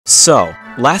So,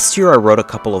 last year I wrote a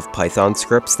couple of Python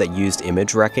scripts that used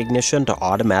image recognition to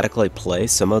automatically play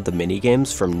some of the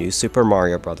minigames from New Super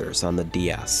Mario Bros. On the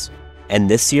DS. And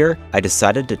this year, I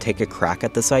decided to take a crack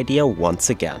at this idea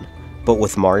once again, but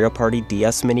with Mario Party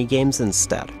DS minigames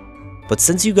instead. But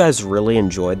since you guys really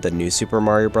enjoyed the New Super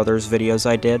Mario Bros. Videos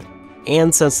I did,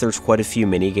 and since there's quite a few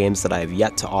minigames that I have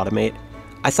yet to automate,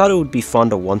 I thought it would be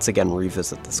fun to once again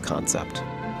revisit this concept,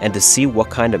 and to see what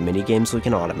kind of minigames we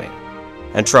can automate.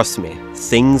 And trust me,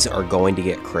 things are going to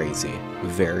get crazy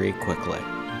very quickly.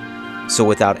 So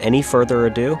without any further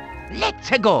ado,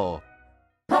 let's go!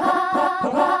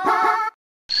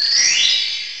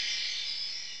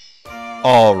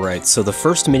 Alright, so the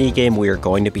first minigame we are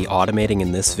going to be automating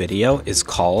in this video is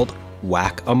called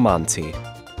Whack-A-Monty.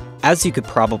 As you could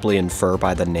probably infer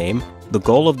by the name, the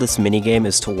goal of this minigame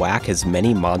is to whack as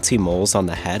many Monty moles on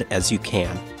the head as you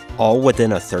can, all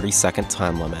within a 30-second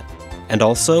time limit. And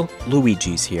also,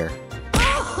 Luigi's here.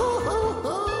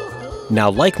 Now,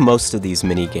 like most of these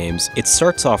minigames, it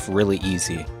starts off really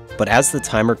easy, but as the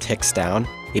timer ticks down,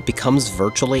 it becomes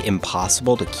virtually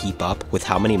impossible to keep up with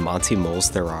how many Monty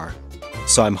moles there are.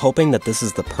 So I'm hoping that this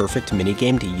is the perfect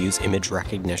minigame to use image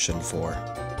recognition for.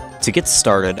 To get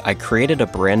started, I created a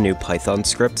brand new Python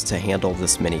script to handle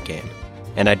this minigame,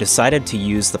 and I decided to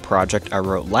use the project I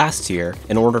wrote last year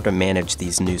in order to manage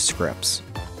these new scripts.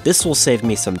 This will save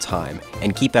me some time,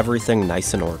 and keep everything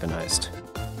nice and organized.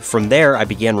 From there, I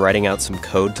began writing out some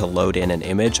code to load in an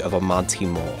image of a Monty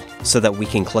mole, so that we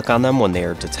can click on them when they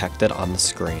are detected on the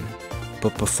screen.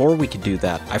 But before we could do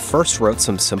that, I first wrote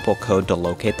some simple code to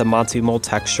locate the Monty mole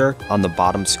texture on the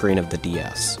bottom screen of the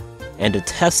DS. And to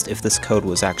test if this code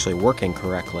was actually working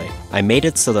correctly, I made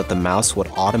it so that the mouse would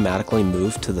automatically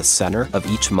move to the center of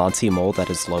each Monty mole that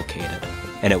is located,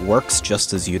 and it works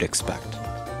just as you'd expect.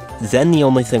 Then the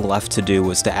only thing left to do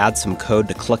was to add some code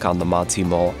to click on the Monty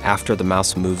mole after the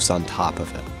mouse moves on top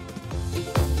of it.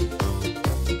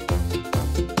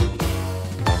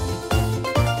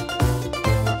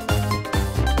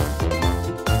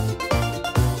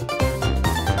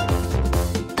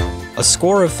 A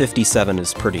score of 57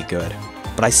 is pretty good,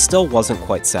 but I still wasn't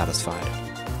quite satisfied.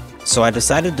 So I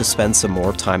decided to spend some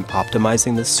more time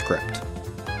optimizing this script.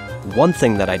 One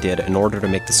thing that I did in order to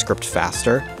make the script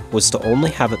faster was to only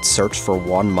have it search for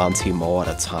one Monty mole at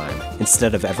a time,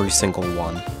 instead of every single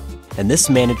one. And this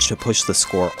managed to push the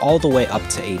score all the way up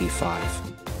to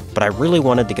 85. But I really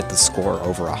wanted to get the score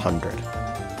over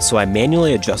 100. So I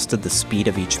manually adjusted the speed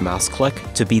of each mouse click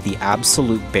to be the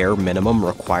absolute bare minimum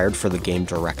required for the game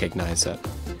to recognize it.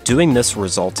 Doing this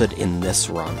resulted in this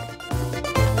run.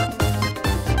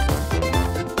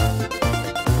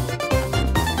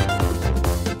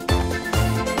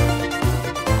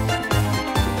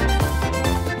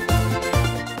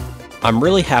 I'm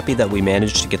really happy that we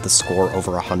managed to get the score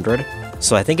over 100,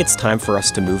 so I think it's time for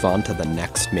us to move on to the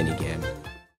next minigame.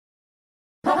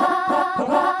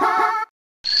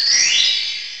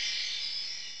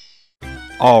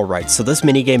 Alright, so this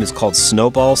minigame is called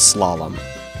Snowball Slalom.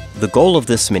 The goal of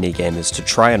this minigame is to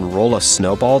try and roll a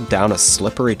snowball down a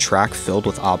slippery track filled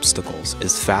with obstacles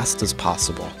as fast as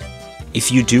possible.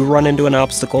 If you do run into an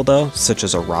obstacle though, such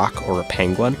as a rock or a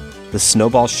penguin, the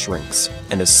snowball shrinks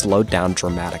and is slowed down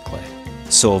dramatically,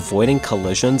 so avoiding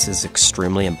collisions is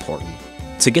extremely important.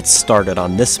 To get started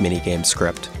on this minigame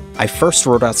script, I first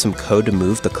wrote out some code to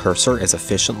move the cursor as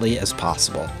efficiently as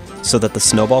possible, so that the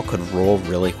snowball could roll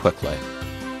really quickly.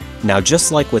 Now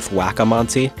just like with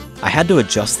Whack-A-Monty, I had to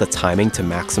adjust the timing to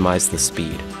maximize the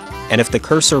speed, and if the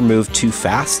cursor moved too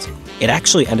fast, it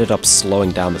actually ended up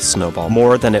slowing down the snowball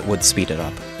more than it would speed it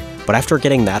up. But after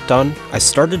getting that done, I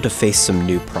started to face some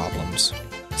new problems.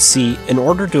 See, in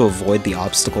order to avoid the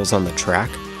obstacles on the track,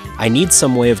 I need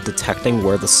some way of detecting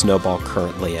where the snowball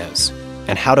currently is,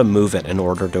 and how to move it in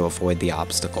order to avoid the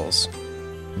obstacles.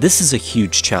 This is a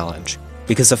huge challenge,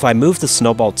 because if I move the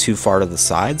snowball too far to the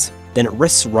sides, then it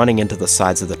risks running into the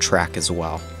sides of the track as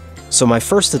well. So my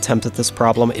first attempt at this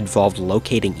problem involved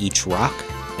locating each rock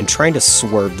and trying to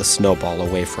swerve the snowball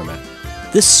away from it.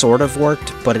 This sort of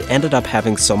worked, but it ended up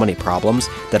having so many problems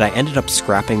that I ended up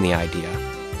scrapping the idea.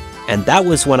 And that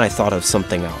was when I thought of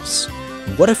something else.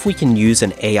 What if we can use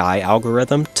an AI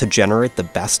algorithm to generate the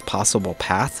best possible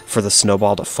path for the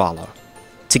snowball to follow?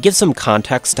 To give some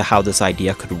context to how this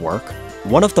idea could work,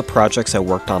 one of the projects I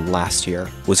worked on last year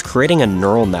was creating a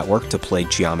neural network to play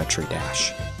Geometry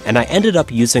Dash. And I ended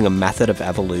up using a method of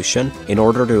evolution in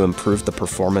order to improve the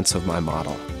performance of my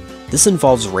model. This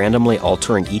involves randomly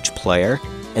altering each player,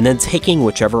 and then taking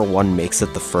whichever one makes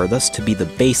it the furthest to be the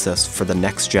basis for the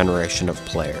next generation of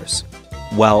players.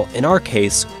 Well, in our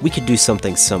case, we could do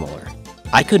something similar.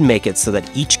 I could make it so that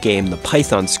each game the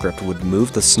Python script would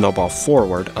move the snowball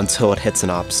forward until it hits an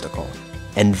obstacle.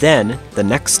 And then, the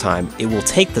next time, it will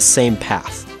take the same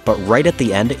path, but right at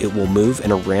the end it will move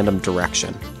in a random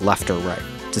direction, left or right,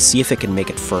 to see if it can make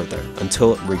it further,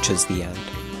 until it reaches the end.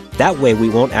 That way we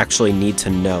won't actually need to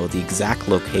know the exact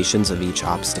locations of each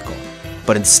obstacle,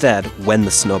 but instead when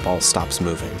the snowball stops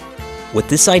moving. With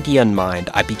this idea in mind,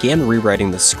 I began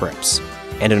rewriting the scripts,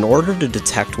 and in order to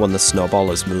detect when the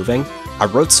snowball is moving, I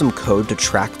wrote some code to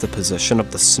track the position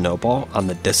of the snowball on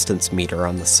the distance meter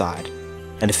on the side.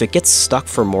 And if it gets stuck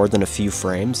for more than a few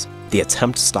frames, the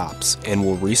attempt stops and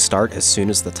will restart as soon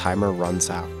as the timer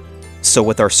runs out. So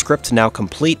with our script now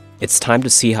complete, it's time to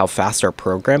see how fast our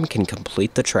program can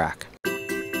complete the track.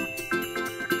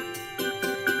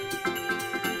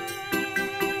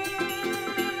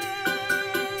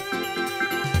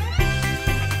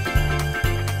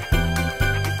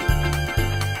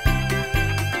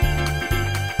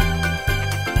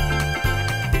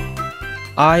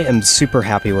 I am super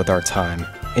happy with our time,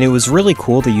 and it was really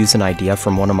cool to use an idea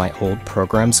from one of my old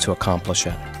programs to accomplish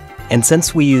it. And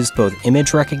since we used both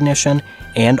image recognition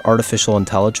and artificial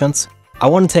intelligence, I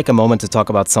want to take a moment to talk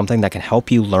about something that can help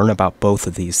you learn about both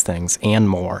of these things and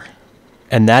more.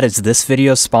 And that is this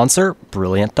video's sponsor,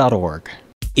 Brilliant.org.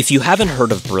 If you haven't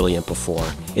heard of Brilliant before,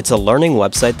 it's a learning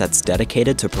website that's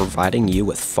dedicated to providing you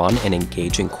with fun and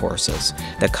engaging courses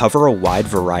that cover a wide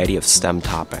variety of STEM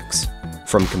topics.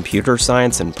 From computer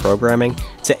science and programming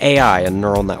to AI and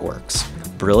neural networks,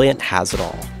 Brilliant has it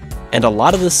all. And a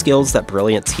lot of the skills that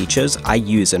Brilliant teaches, I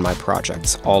use in my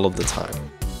projects all of the time.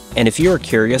 And if you are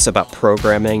curious about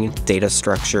programming, data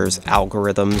structures,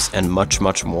 algorithms, and much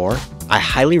more, I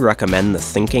highly recommend the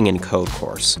Thinking in Code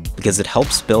course, because it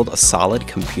helps build a solid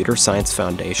computer science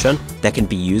foundation that can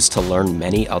be used to learn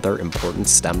many other important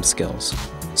STEM skills.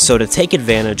 So to take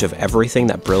advantage of everything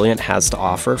that Brilliant has to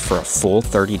offer for a full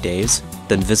 30 days,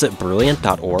 then visit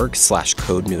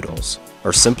brilliant.org/codenoodles,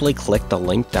 or simply click the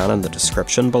link down in the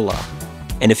description below.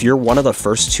 And if you're one of the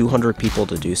first 200 people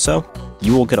to do so,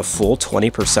 you will get a full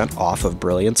 20% off of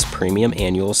Brilliant's premium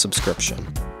annual subscription.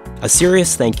 A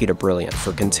serious thank you to Brilliant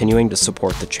for continuing to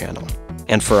support the channel,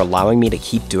 and for allowing me to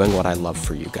keep doing what I love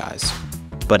for you guys.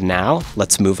 But now,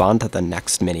 let's move on to the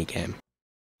next minigame.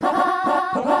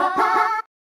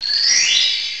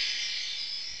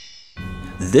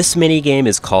 This minigame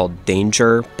is called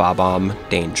Danger Bob-omb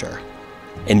Danger.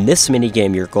 In this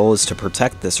minigame, your goal is to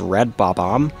protect this red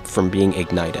Bob-omb from being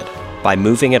ignited by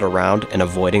moving it around and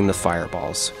avoiding the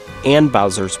fireballs, and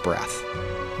Bowser's breath.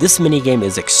 This minigame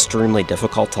is extremely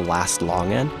difficult to last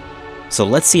long in, so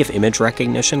let's see if image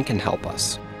recognition can help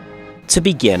us. To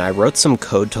begin, I wrote some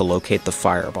code to locate the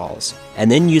fireballs,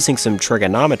 and then using some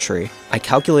trigonometry, I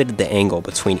calculated the angle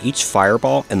between each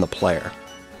fireball and the player.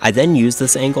 I then used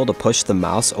this angle to push the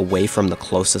mouse away from the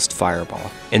closest fireball,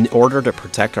 in order to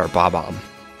protect our Bob-omb.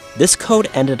 This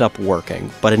code ended up working,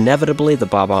 but inevitably the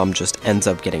Bob-omb just ends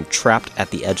up getting trapped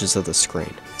at the edges of the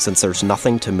screen, since there's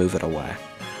nothing to move it away.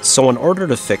 So in order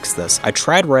to fix this, I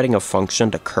tried writing a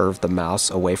function to curve the mouse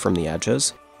away from the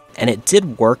edges, and it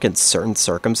did work in certain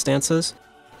circumstances,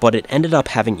 but it ended up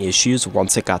having issues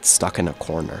once it got stuck in a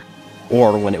corner,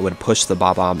 or when it would push the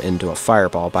Bob-omb into a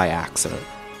fireball by accident.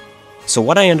 So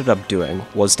what I ended up doing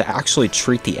was to actually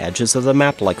treat the edges of the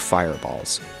map like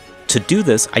fireballs. To do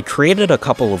this, I created a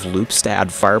couple of loops to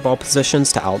add fireball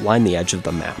positions to outline the edge of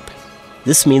the map.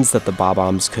 This means that the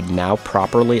Bob-ombs could now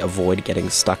properly avoid getting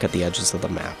stuck at the edges of the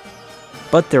map.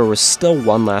 But there was still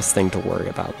one last thing to worry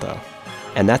about though,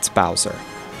 and that's Bowser.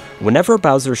 Whenever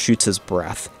Bowser shoots his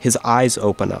breath, his eyes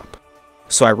open up.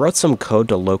 So I wrote some code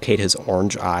to locate his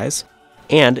orange eyes,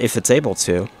 and if it's able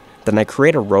to, then I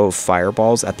create a row of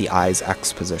fireballs at the eye's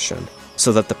X position,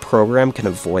 so that the program can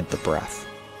avoid the breath.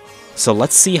 So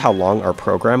let's see how long our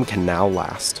program can now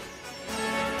last.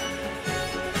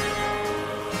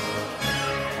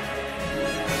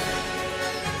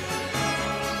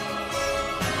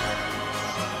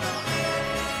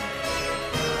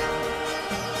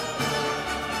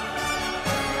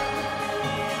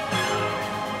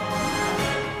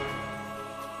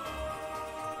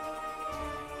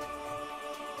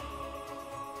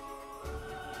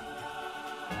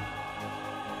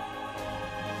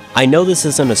 I know this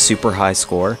isn't a super high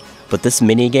score, but this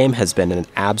minigame has been an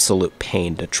absolute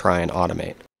pain to try and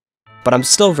automate. But I'm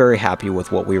still very happy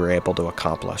with what we were able to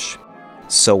accomplish.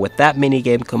 So with that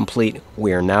minigame complete,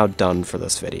 we are now done for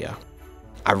this video.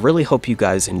 I really hope you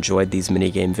guys enjoyed these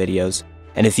minigame videos,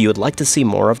 and if you would like to see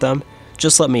more of them,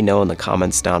 just let me know in the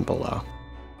comments down below.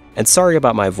 And sorry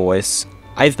about my voice,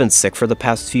 I've been sick for the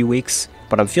past few weeks,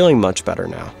 but I'm feeling much better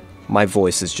now. My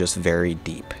voice is just very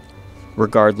deep.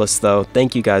 Regardless though,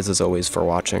 thank you guys as always for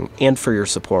watching and for your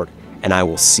support, and I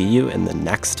will see you in the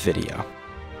next video.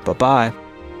 Bye-bye!